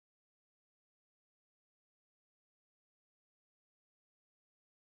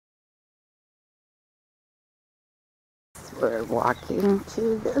We're walking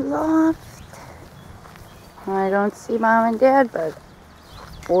to the loft. I don't see Mom and Dad, but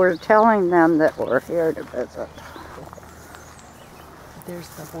we're telling them that we're here to visit. There's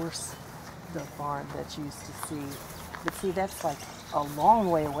the barn that you used to see. But see, that's like a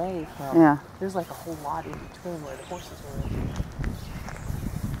long way away from, Yeah. There's like a whole lot in between where the horses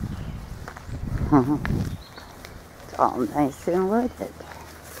were. It's all nice and wooded.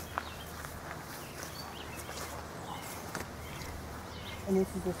 And this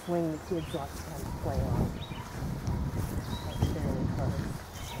is the swing the kids like to kind of play on. That's fairly close.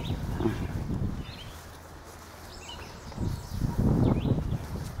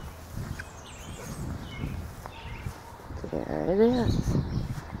 There it is.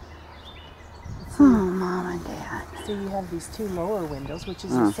 Oh, Mom and Dad. So you have these two lower windows, which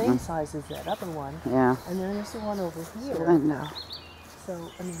is the same size as that other one. Yeah. And then there's the one over here. The window. So,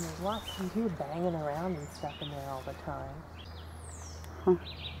 I mean, there's lots. You hear banging around and stuff in there all the time. Huh.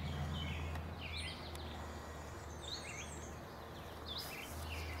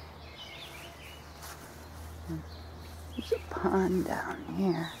 There's a pond down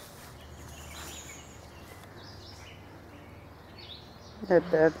here. The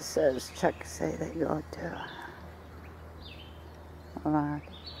Bev says Chuck say they go to a lot.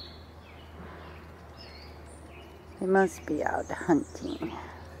 They must be out hunting.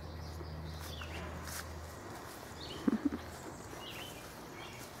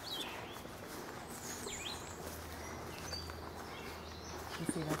 You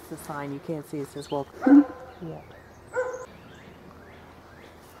see, that's the sign. You can't see. It says welcome. Yeah.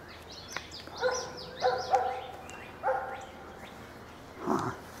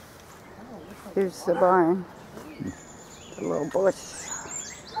 Huh. Here's the barn. The little bush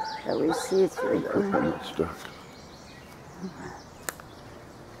that we see through the stuck.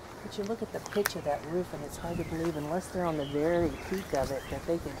 But you look at the pitch of that roof, and it's hard to believe, unless they're on the very peak of it, that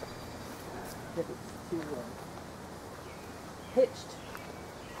they can get it too pitched.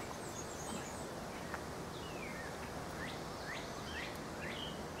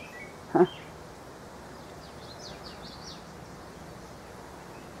 Huh.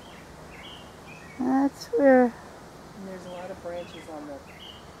 That's where. And there's a lot of branches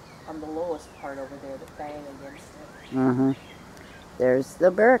on the lowest part over there that bang against it. There's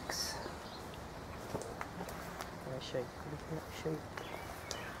the bricks. Can I show you?